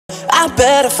I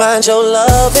better find your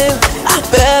loving. I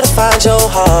better find your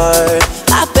heart.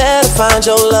 I better find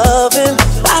your loving.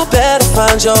 I better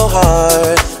find your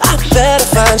heart. I better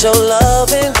find your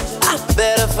loving. I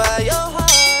better find your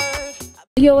heart.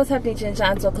 Yo, what's happening,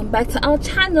 Chinchans? Welcome back to our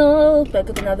channel, back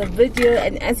with another video.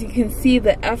 And as you can see,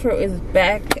 the afro is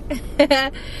back.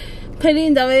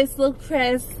 Putting the way silk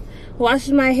press,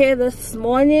 washing my hair this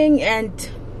morning, and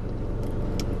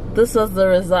this was the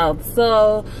result.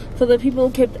 So for the people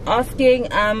who kept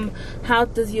asking, how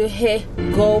does your hair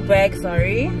go back? For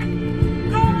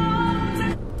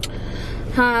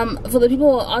the people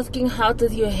who are asking how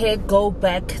does your hair go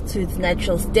back to its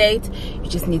natural state, you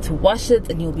just need to wash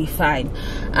it and you'll be fine.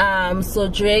 So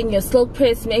during your silk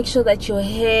press, make sure that your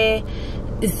hair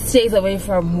stays away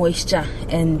from moisture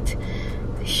and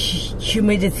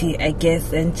humidity, I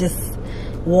guess, and just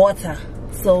water.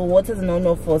 So water is a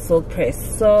no-no for silk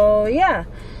press. So yeah,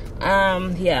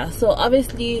 so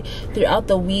obviously throughout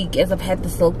the week as I've had the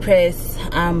silk press,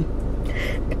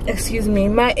 excuse me,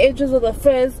 my edges are the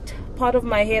first part of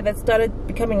my hair that started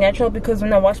becoming natural, because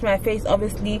when I wash my face,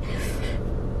 obviously,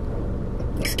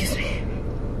 excuse me,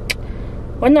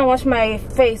 when I wash my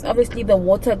face, obviously the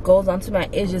water goes onto my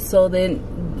edges, so then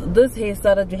this hair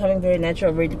started becoming very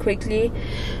natural very quickly.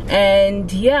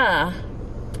 And yeah,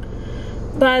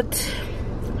 but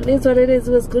it is what it is.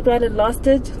 It was good while it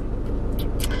lasted.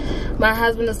 My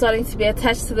husband is starting to be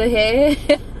attached to the hair.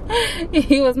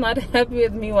 He was not happy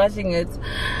with me washing it,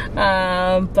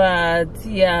 but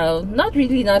yeah, not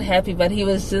really not happy, but he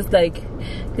was just like,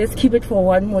 let's keep it for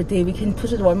one more day, we can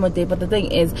push it one more day. But the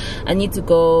thing is, I need to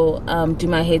go do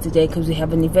my hair today because we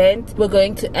have an event. We're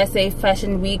going to SA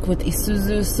Fashion Week with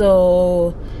ISUZU,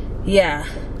 so yeah,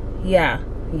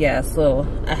 so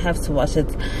I have to wash it.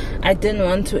 I didn't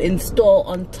want to install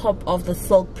on top of the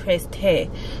silk pressed hair,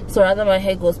 so rather my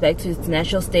hair goes back to its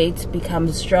natural state,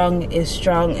 becomes strong,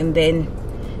 and then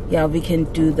yeah, we can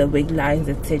do the wig lines,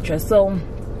 etc. So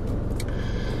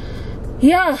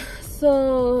yeah,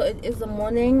 so it is the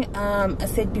morning. I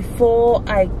said before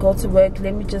I go to work,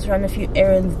 let me just run a few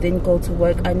errands, then go to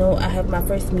work. I know I have my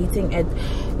first meeting at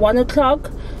 1 o'clock,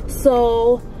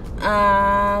 so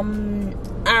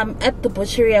I'm at the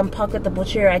butchery. I'm parked at the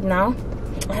butchery right now.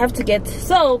 I have to get,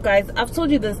 so guys, I've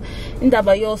told you this in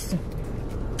Dabayos,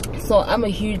 so I'm a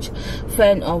huge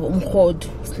fan of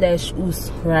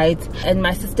 /us, right? And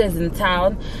my sister is in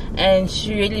town and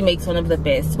she really makes one of the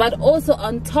best. But also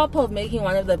on top of making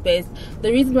one of the best,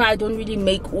 the reason why I don't really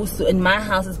make usu in my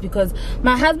house is because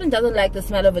my husband doesn't like the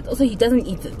smell of it. Also, he doesn't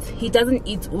eat it. He doesn't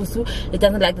eat usu. He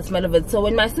doesn't like the smell of it. So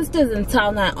when my sister is in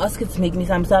town, I ask her to make me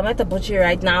some. So I'm at the butchery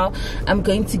right now. I'm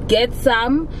going to get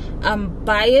some,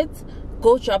 buy it,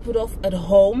 go drop it off at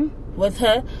home with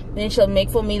her, then she'll make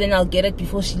for me, then I'll get it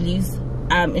before she leaves,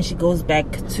 and she goes back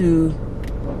to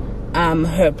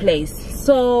her place.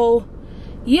 So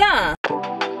yeah,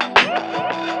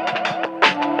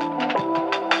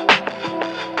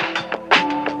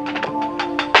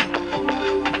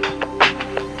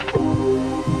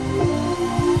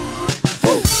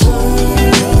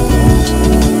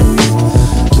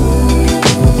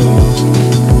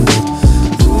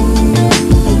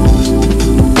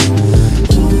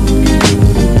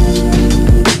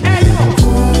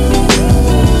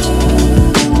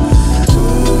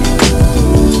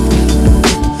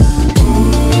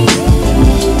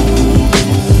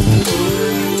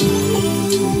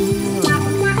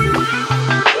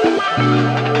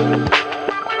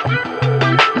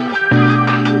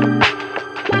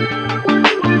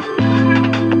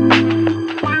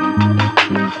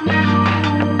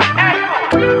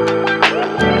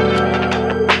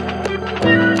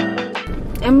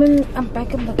 I'm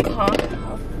back in the car.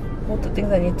 All the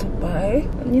things I need to buy.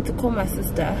 I need to call my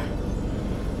sister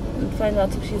and find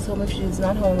out if she's home. If she's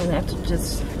not home, I have to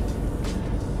just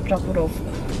drop it off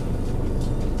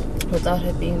without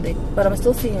her being there. But I'm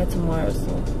still seeing her tomorrow,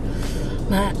 so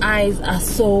my eyes are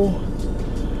so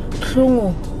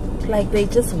cruel, like they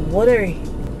just watery.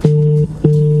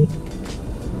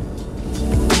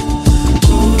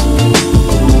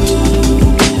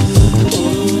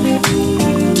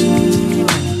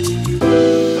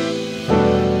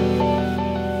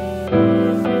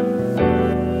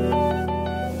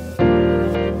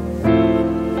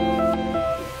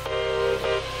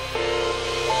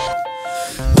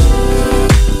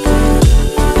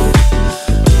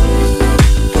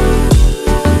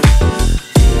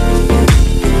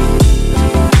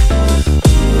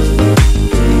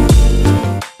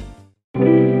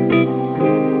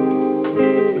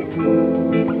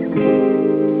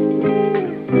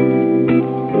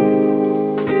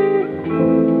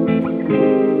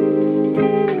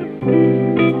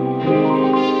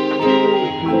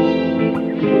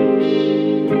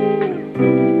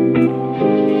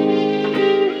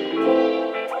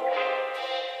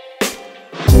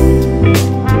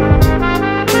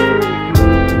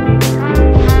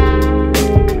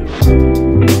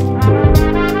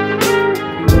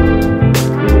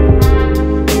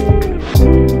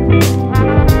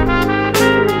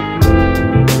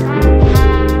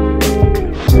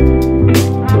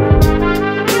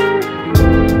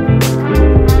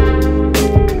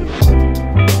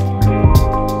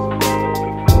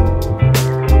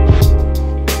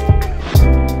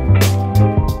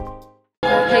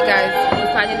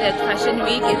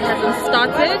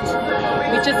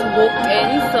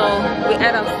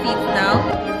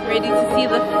 ready to see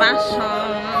the fashion.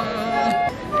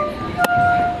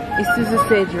 ISUZU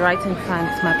said right in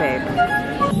front, my babe.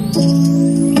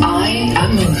 I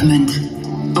am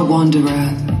movement, a wanderer.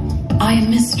 I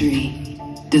am mystery,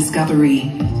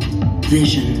 discovery,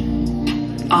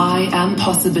 vision. I am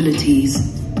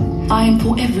possibilities. I am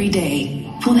for every day,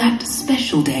 for that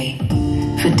special day,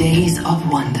 for days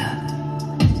of wonder.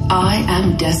 I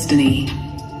am destiny,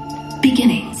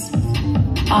 beginnings.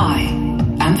 I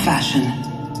am fashion.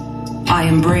 I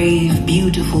am brave,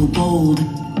 beautiful, bold,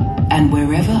 and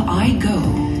wherever I go,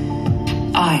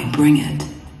 I bring it.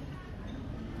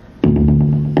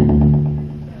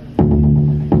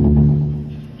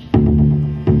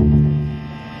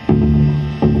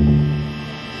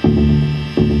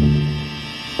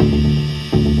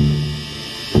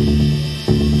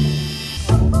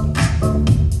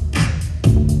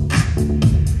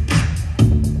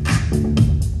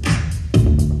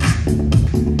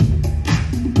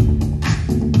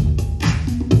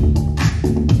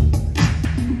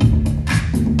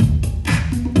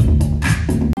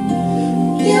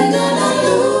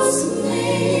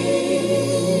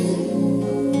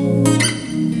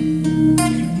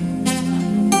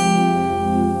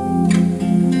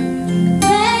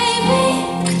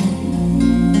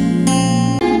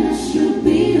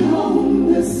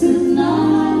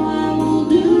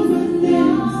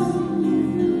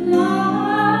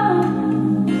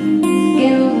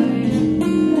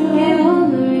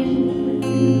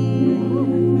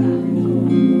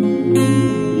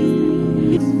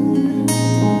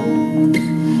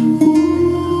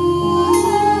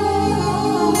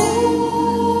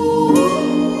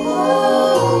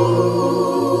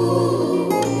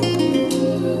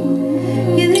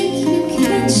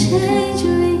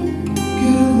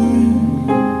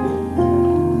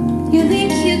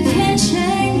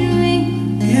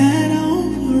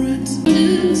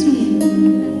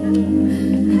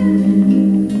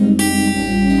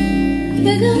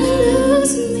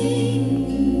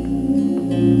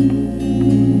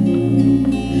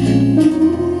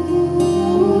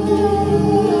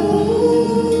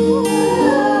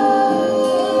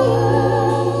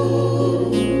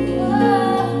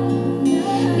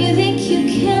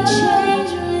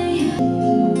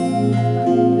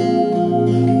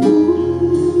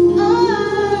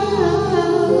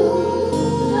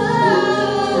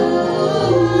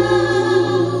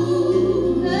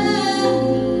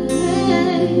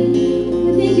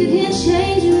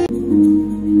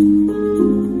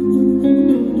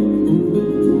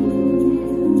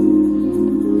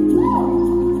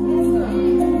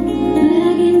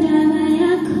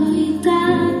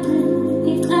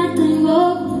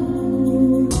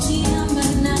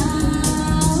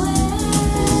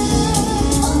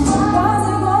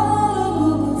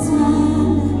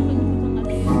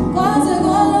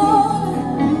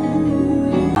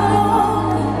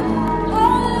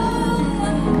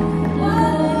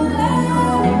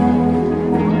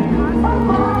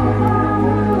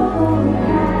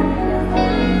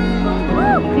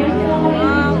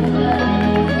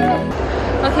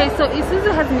 So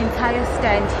ISUZU has an entire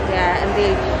stand here and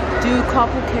they do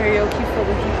carpool karaoke for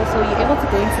the people, so you're able to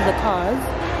go into the cars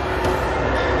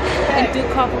and do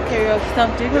carpool karaoke. So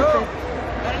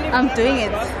I'm doing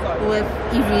it with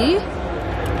Evie.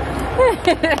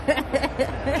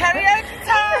 Karaoke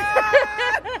time!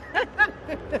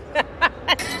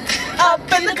 Up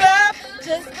in the club,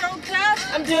 just broke up.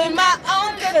 I'm doing my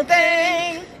own little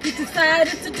thing. You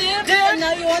decided to dip, and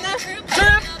now you wanna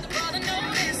Trip.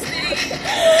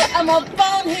 I'm up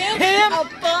on him,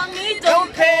 up on me,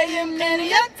 Don't pay him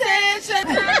any attention.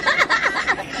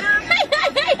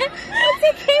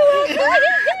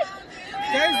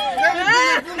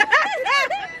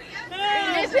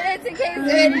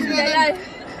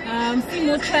 See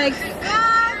more tracks.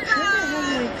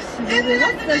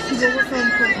 What's that she go from?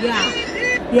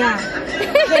 Yeah.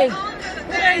 Hey,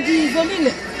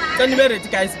 Can you bear it,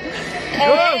 guys?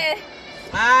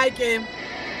 I came.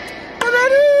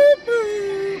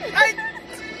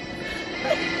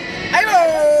 I know.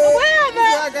 Where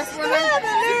are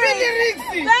the lyrics?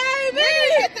 Baby!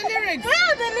 Get the lyrics. Where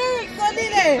are the lyrics?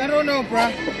 I don't know, bro.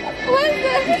 What's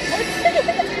that?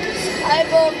 I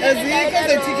go.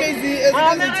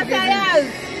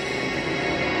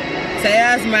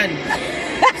 Sayas man.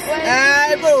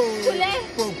 I go.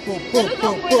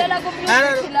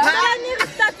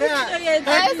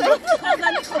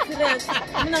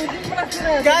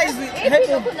 Guys,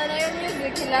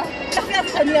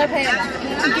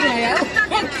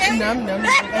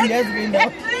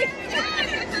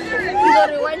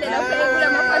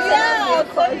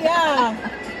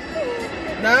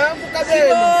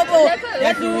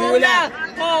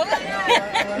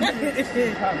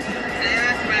 Okay.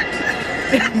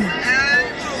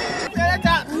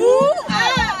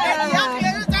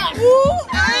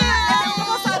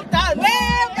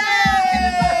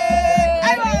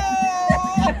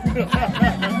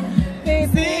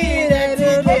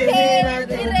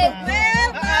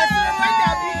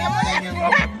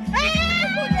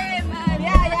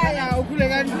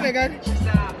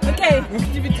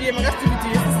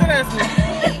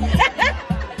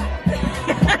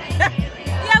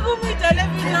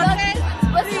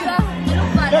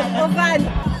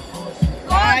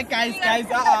 Guys,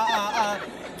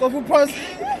 go for pause.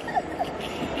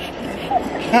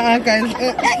 Guys.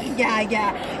 Yeah.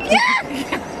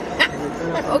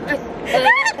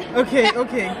 Okay. Don't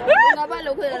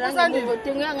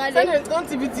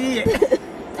TBT.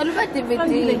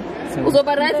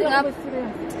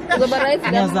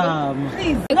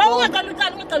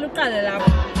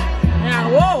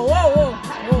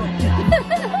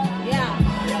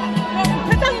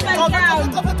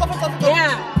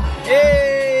 Yeah.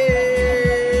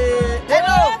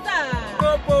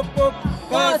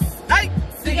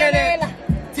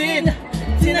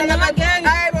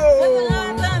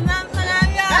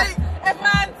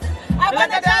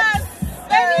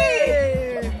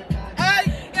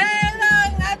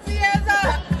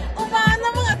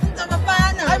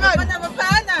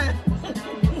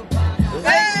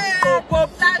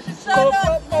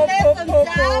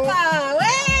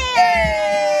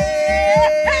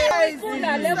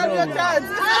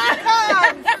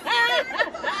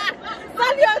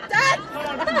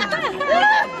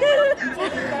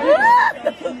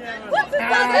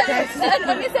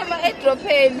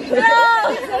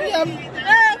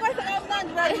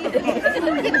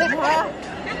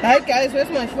 Hi guys, where's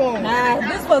my phone?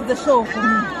 This was the show for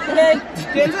me. Okay.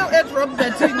 Can you airdrop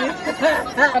that to me?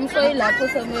 I'm sorry,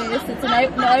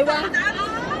 tonight. No, I want.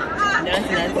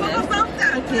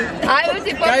 Okay. Guys,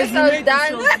 you make the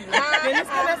show. Can you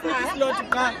stand up with this lot of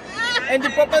car? And the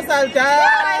papas are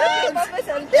done.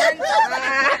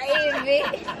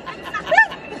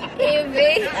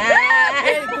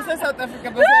 Hey, this is South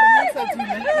Africa, but I'm not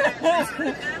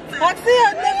I see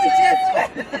your name just.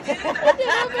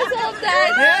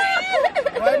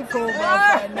 one for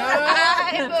my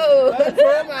one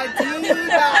for my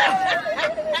diva.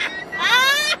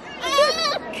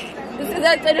 This is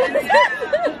that.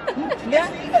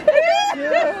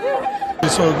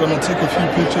 So we're going to take a few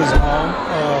pictures now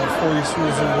for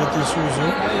ISUZU, with ISUZU.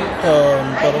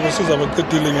 But obviously I was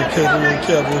dealing with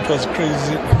karaoke, it was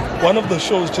crazy. One of the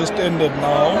shows just ended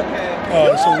now,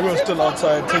 so we were still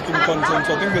outside taking content.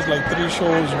 So I think there's like 3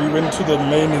 shows. We went to the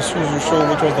main ISUZU show,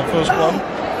 which was the first one.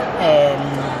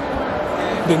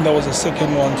 Then there was a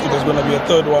second one, so there's going to be a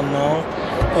third one now.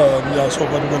 Yeah, so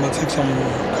but we're going to take some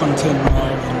content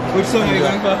now. Which song are you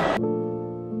going for?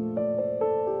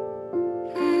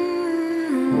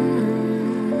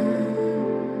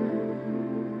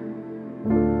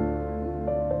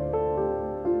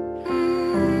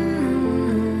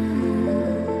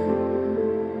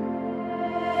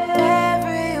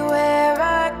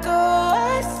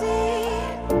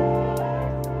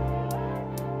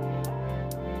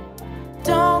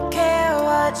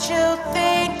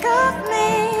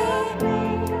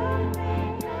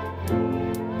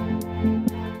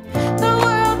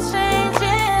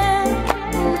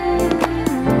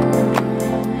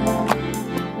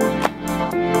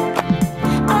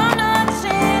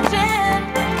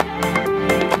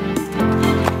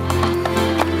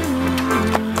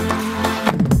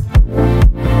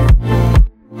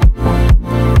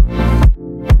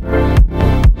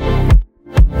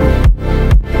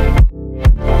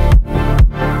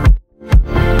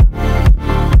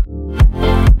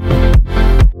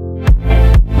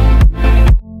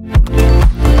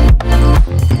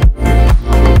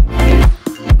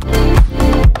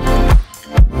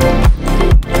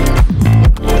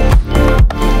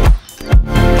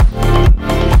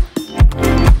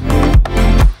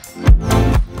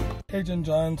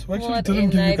 Giants. We actually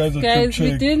didn't give you guys a quick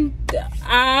check. We didn't.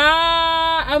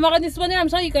 I'm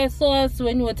sure you guys saw us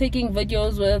when we were taking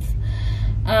videos with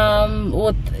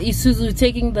ISUZU,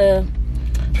 taking the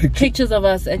pictures of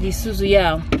us at ISUZU.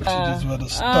 Yeah. These were the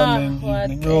stunning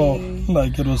evening.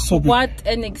 Like it was so big. What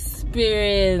an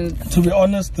experience. To be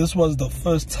honest, this was the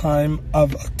first time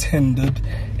I've attended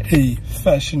a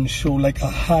fashion show, like a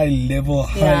high level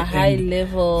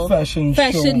fashion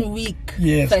week.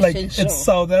 Yes, fashion like show. It's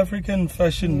South African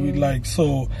fashion week. Like,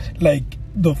 so like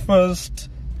the first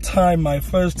time, my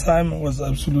first time was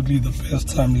absolutely the best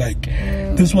time. Like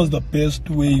this was the best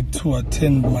way to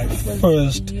attend my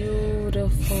first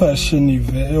beautiful. fashion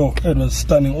event. Oh, it was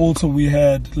stunning. Also, we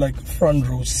had like a front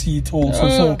row seat also,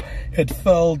 so it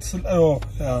felt. Oh,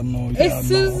 yeah, no, yeah,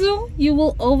 ISUZU, you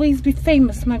will always be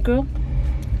famous, my girl.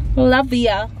 Love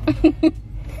ya.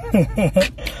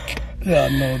 Yeah,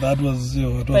 no, that was. It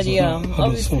was, but yeah, it was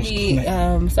obviously,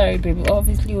 so sorry, baby.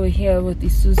 Obviously, we're here with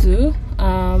ISUZU.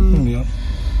 yeah.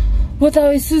 With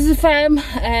our ISUZU fam,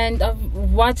 and I've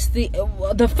watched the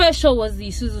first show was the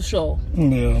ISUZU show.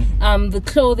 Yeah. The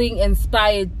clothing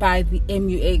inspired by the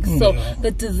MUX. So the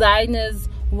designers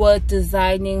were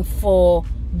designing for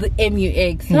the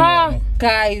MUX.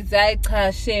 Guys,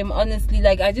 shame. Honestly,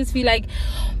 like I just feel like.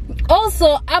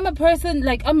 Also, I'm a person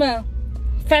like I'm a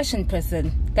fashion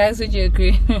person. Guys, would you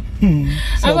agree?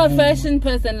 I'm a fashion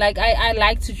person. Like I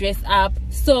like to dress up.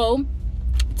 So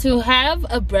to have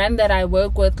a brand that I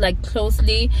work with like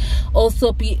closely,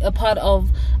 also be a part of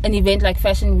an event like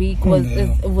Fashion Week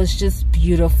it was just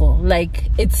beautiful. Like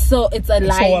it's aligning.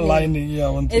 It's so aligning,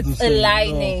 yeah. It's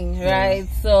aligning, right?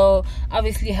 So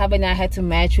obviously Hub and I had to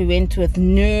match. We went with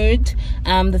nude.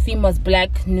 The theme was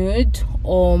black nude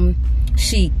or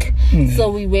chic.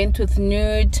 So we went with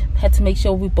nude. Had to make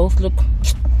sure we both look.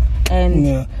 And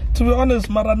yeah, to be honest,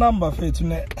 Maranamba,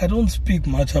 I don't speak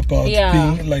much about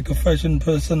being like a fashion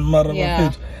person.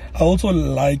 I also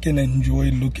like and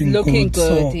enjoy looking good.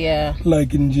 So,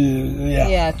 like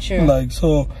yeah, true. Like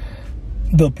so,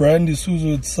 the brand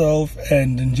ISUZU itself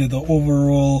and the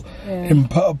overall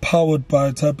empowered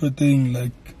by type of thing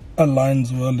like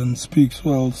aligns well and speaks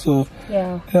well. So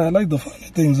yeah, I like the funny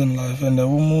things in life, and I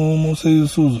will say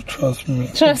ISUZU, trust me.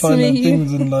 Trust me,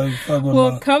 things in life are gonna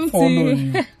will come follow to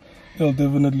you. He'll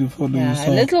definitely follow you. So.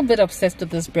 A little bit obsessed with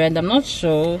this brand. I'm not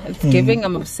sure. It's giving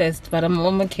I'm obsessed, but I'm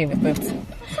okay with it.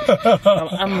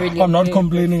 I'm not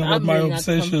complaining about my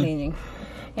obsession.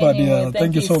 But anyway,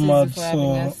 thank you so much.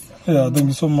 So thank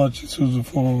you so much, ISUZU,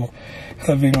 for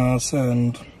having us,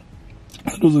 and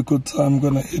it was a good time. I'm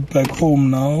gonna head back home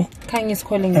now. Kanye's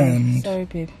calling me. Sorry,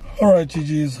 babe. Alright,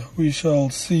 GG's. We shall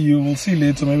see you. We'll see you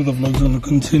later. Maybe the vlog's gonna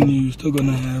continue. Still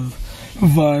gonna have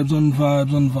vibes on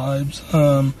vibes on vibes.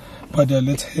 But yeah,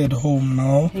 let's head home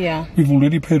now. Yeah. We've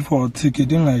already paid for our ticket.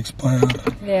 Didn't expired.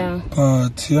 Yeah.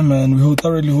 But yeah, man, we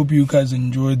thoroughly hope you guys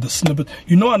enjoyed the snippet.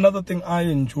 You know, another thing I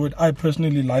enjoyed, I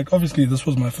personally like, obviously this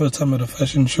was my first time at a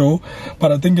fashion show,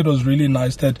 but I think it was really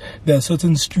nice that there are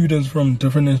certain students from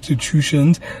different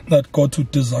institutions that got to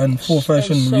design for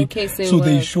Fashion Week. So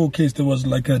they showcased, there was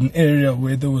like an area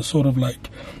where there was sort of like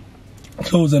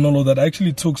clothes and all of that. I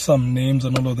actually took some names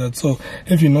and all of that, so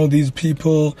if you know these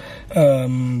people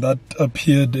that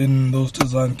appeared in those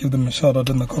designs, give them a shout out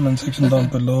in the comment section down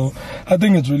below. I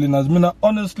think it's really nice. I mean,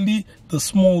 honestly, the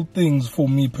small things for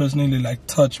me personally like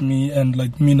touch me and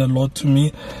like mean a lot to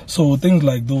me. So things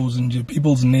like those and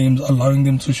people's names, allowing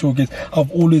them to showcase. I've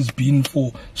always been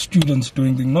for students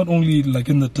doing things, not only like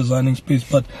in the designing space,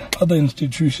 but other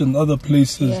institutions, other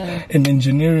places, in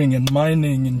engineering and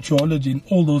mining and geology and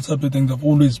all those type of things. I've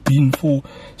always been for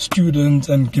students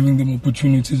and giving them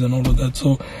opportunities and all of that.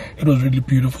 So it was really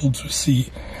beautiful to see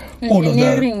all of that.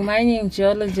 Engineering, mining,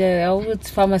 geology,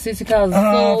 pharmaceuticals.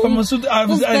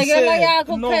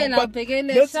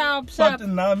 But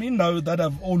now, I mean, now that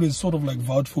I've always sort of like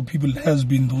vouched for people, it has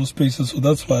been those spaces. So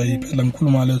that's why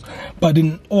but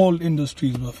in all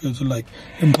industries, we feel so like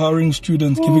empowering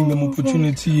students, giving them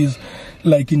opportunities,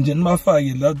 like in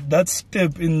that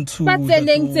step into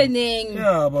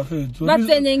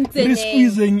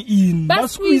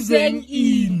squeezing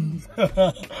in.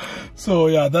 So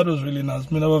yeah, that was really nice.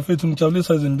 I mean,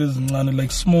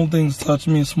 like small things touch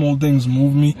me, small things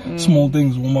move me, small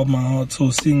things warm up my heart.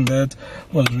 So seeing that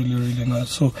was really, really nice.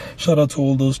 So shout out to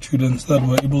all those students that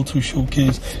were able to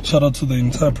showcase. Shout out to the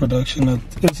entire production at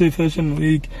SA Fashion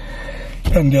Week.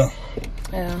 And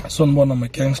Sonbona, I'm a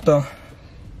gangster.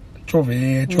 Chove.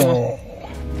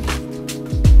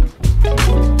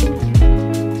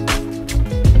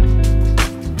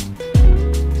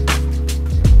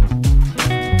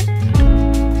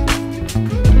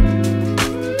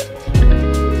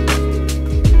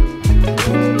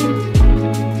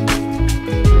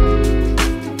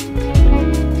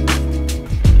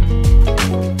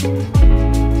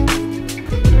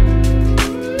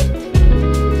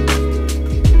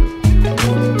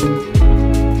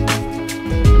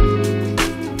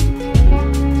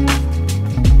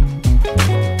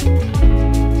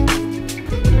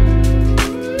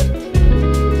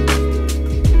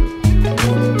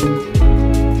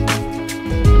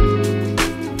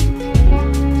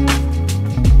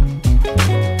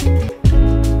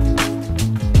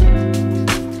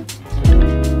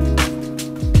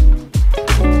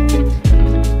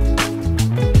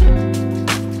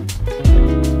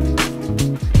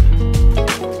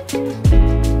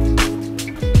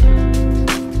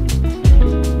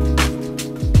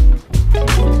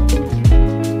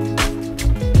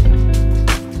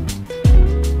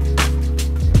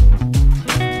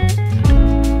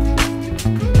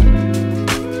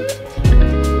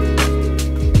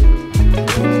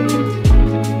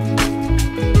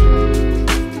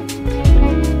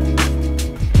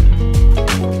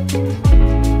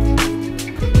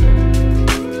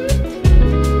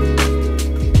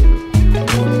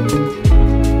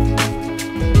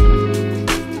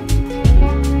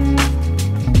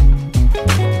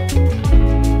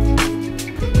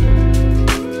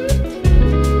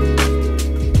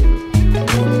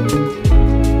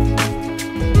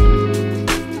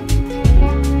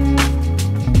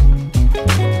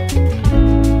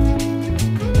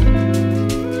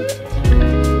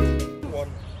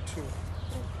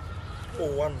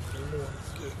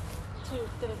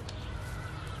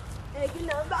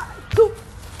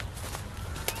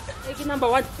 number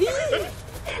 1.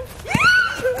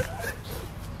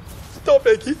 Stop,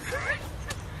 Eki.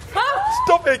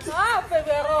 Stop, Eki. Ah,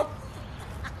 baby.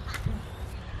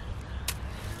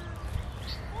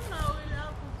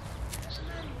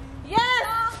 Yes.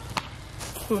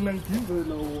 So now give her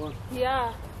now one.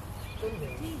 Yeah. Put a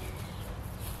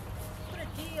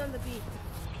T on the B.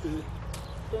 Okay.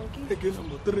 Donkey. Again,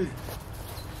 number 3.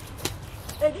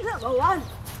 Egg number 1.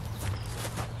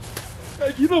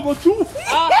 Again, number 2.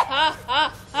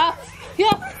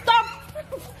 Here, stop.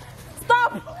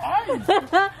 Stop.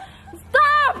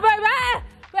 Stop, baby.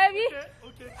 Baby.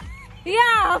 Okay.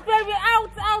 Yeah, baby.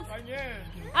 Out, out.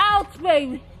 Out,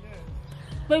 baby.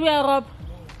 Baby, I rob.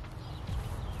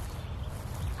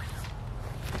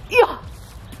 Yeah.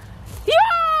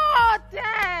 Yeah,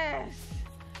 dash.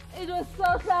 It was so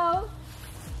close.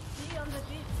 T on the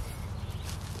B.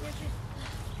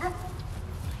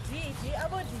 G,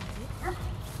 about G.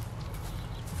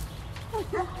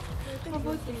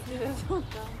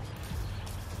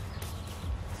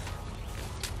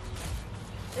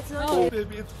 It's not. Oh,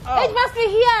 baby, it's It out. must be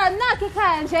here, not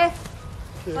Kikanje.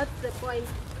 What's the point?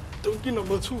 Donkey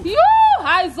number 2. You,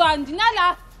 hi,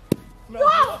 Mzwandile.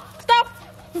 Stop.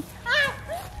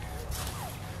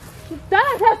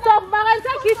 Don't stop,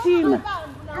 Maranta kitchen.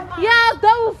 Yeah,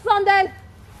 those Sunday.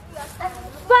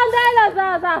 Sunday,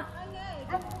 Zaza.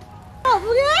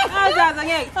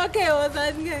 Okay, what's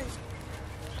that?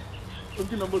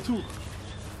 Donkey number 2.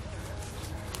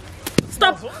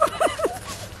 Stop.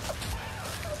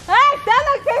 Hey,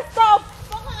 Dana can't stop.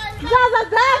 Zaza,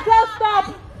 Dana can't stop.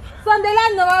 Sunday,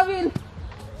 no, I will.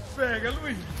 Bag,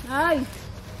 Louis. Hi.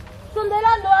 Sunday,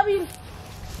 no, I will.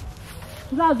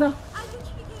 Zaza.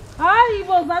 Hi,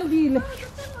 Mzwandile.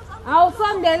 I'll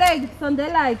Sunday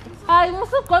leg. I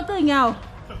must have got it now.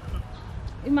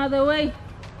 In my way.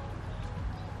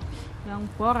 Young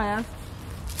boy.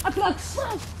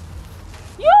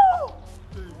 You!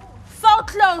 So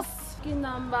close. Key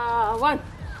number 1.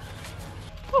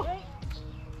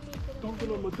 Donkey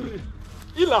number 3.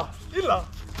 Ila.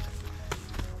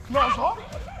 No, stop.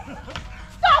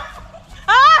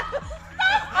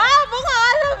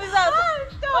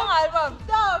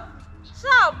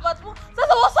 Stop. But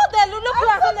Zaza was so there. Look at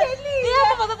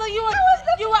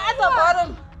you were at the bottom.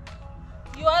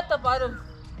 You were at the bottom.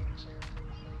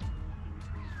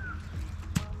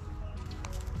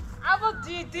 I'm a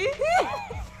DD.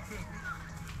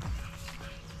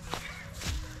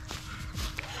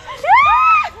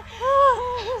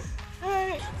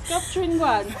 Capturing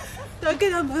 1. Donkey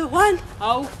number 1.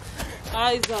 How?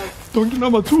 Isaac. Donkey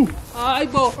number 2. Ay,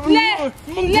 bo.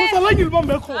 Mangikosa la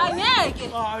ngilibambe khona. Angeke.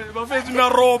 Hayi bafethu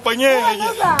niyaroba ngeke.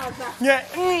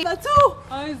 Number 2.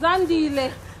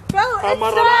 Mzwandile.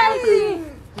 Amaralana baby.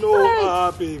 No,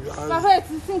 baby.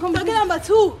 Bafethu sinkhomba. Donkey number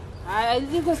 2. I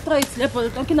think go straight. Lepo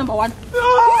donkey number 1.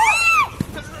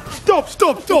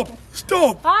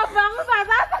 Stop. Ah, banga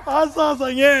Zaza. Zaza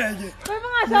ngeke. Baby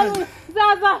ngashalu.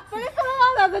 Zaza. Baby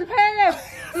Zaza liphele.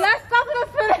 Let's stop it.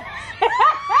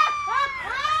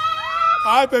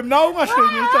 Hayi baby now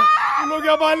ungahlengisa.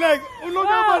 Unokuyabaleka.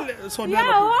 Sona.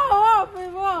 Yeah, wow,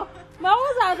 baby.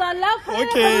 Mawuzaza lapho.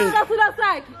 Okay.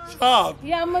 Sharp.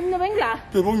 Yeah, mina bengla.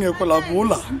 Baby ungekho la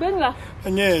vula. Bengla.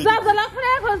 Ngeke. Zaza lapho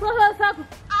isicelo sakho.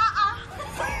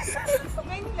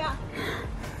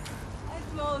 It's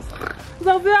close.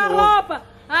 Zabuya ropa.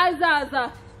 Hayi Zaza.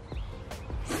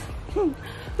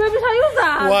 Baby Zaza.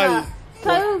 Why?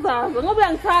 Zaza. Ngoba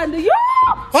uyangithanda. Yo!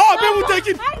 Ha baby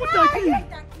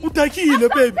utakile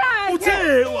baby.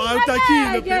 Uthe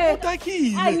utakile baby.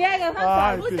 Utakile. Angeke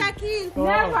Hayi, Utakile.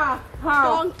 never.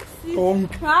 How?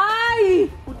 Donk. Hayi.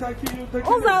 Utakile.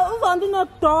 Uzonto no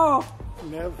door.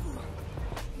 Never.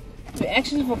 We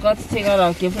actually forgot to take out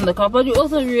our gift from the car, but we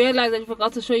also realized that we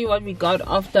forgot to show you what we got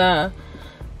after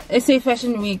SA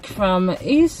Fashion Week from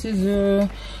ISUZU.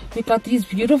 We got these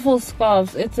beautiful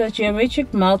scarves. It's a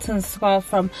geometric mountain scarf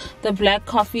from the Black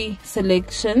Coffee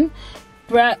selection.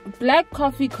 Black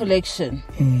Coffee collection.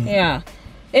 Yeah.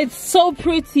 It's so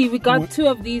pretty. We got 2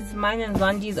 of these, mine and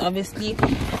Zanji's obviously.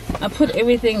 I put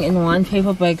everything in one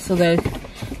paper bag so that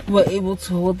we're able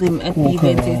to hold them at the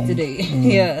event yesterday.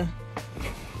 Yeah.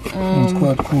 It's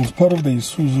quite cool. It's part of the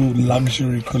ISUZU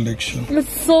luxury collection. It's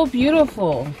so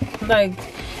beautiful. Like,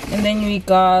 and then we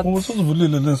got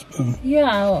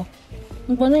yeah.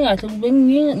 And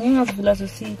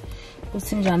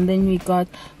then we got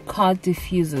card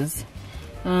diffusers.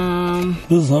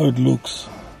 This is how it looks.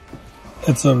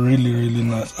 It's a really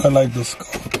nice. I like this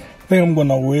scarf. I think I'm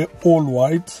gonna wear all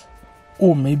white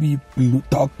or maybe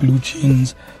dark blue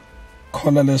jeans,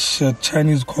 collarless shirt,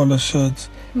 Chinese collar shirts,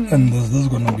 and this is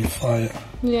gonna be fire.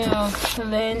 Yeah,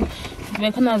 and then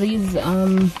we're kind of these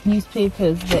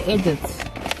newspapers, the edits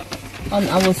on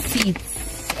our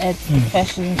seats at the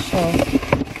fashion show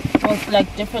with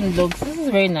like different looks. This is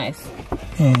very nice.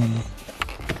 It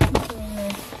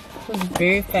was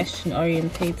very fashion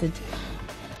orientated.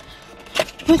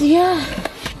 But yeah.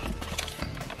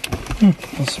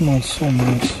 That smells so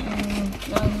nice.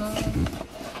 I know.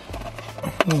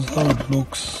 That's how it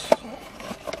looks.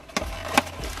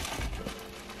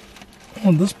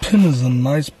 Oh, this pin is a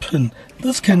nice pin.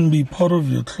 This can be part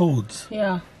of your clothes.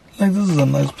 Yeah. Like, this is a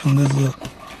nice pin.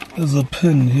 There's a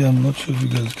pin here. I'm not sure if you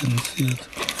guys can see it.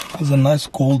 There's a nice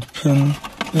gold pin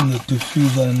in the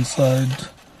diffuser inside.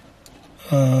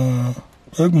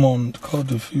 Bergmont car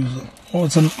diffuser. Oh,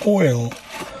 it's an oil.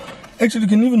 Actually, you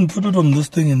can even put it on this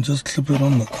thing and just clip it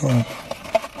on the car.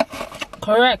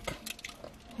 Correct.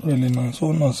 Really nice.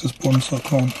 Oh, nice. Sponsor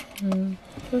car.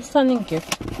 It's a stunning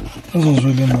gift. This was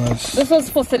really nice. This was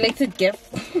for selected gifts.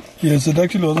 Yes, it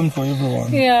actually wasn't for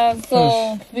everyone. Yeah,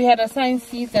 so we had assigned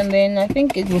seats and then I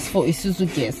think it was for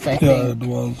ISUZU guests, I think. Yeah, it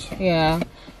was. Yeah.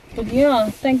 But yeah,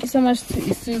 thank you so much to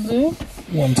ISUZU.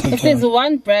 If there's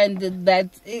one brand that,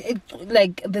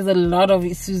 like, there's a lot of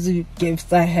ISUZU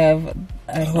gifts I have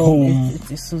at home,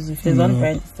 it's ISUZU. If there's one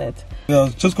brand, it's that. Yeah, I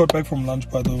just got back from lunch,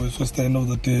 by the way. It's just the end of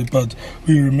the day, but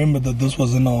we remembered that this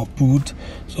was in our boot.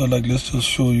 So, like, let's just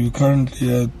show you.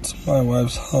 Currently at my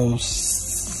wife's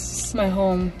house. My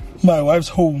home. My wife's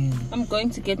home. I'm going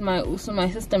to get my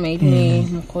sister made me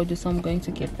Mkodu, so I'm going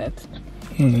to get that.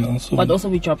 Yeah, so but also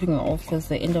we're dropping her off because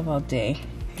the end of our day.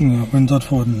 Yeah, went out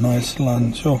for a nice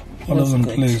lunch. Oh, Olives and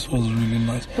Plates was really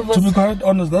nice. To be quite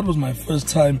honest, that was my first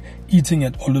time eating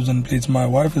at Olives and Plates. My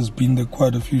wife has been there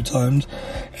quite a few times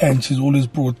and she's always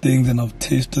brought things and I've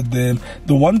tasted them.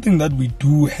 The one thing that we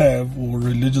do have or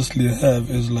religiously have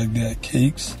is like their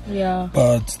cakes. Yeah.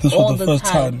 But this was the first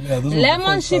time. Yeah, this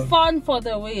lemon was the first chiffon time. for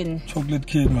the win. Chocolate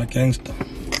cake, my gangster.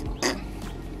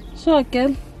 Sure,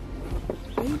 girl.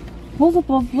 What's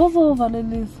over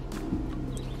Lily's?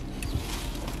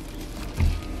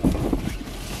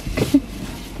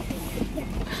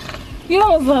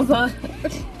 Yo, Zaza.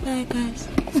 Hi guys.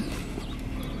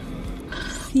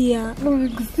 Yeah.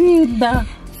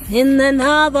 In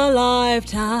another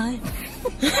lifetime.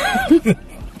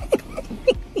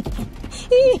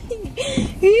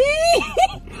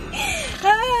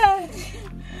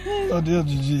 Oh dear,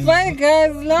 GG. Bye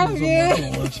guys, love you.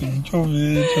 Thank you so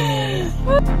much for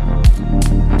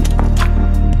watching.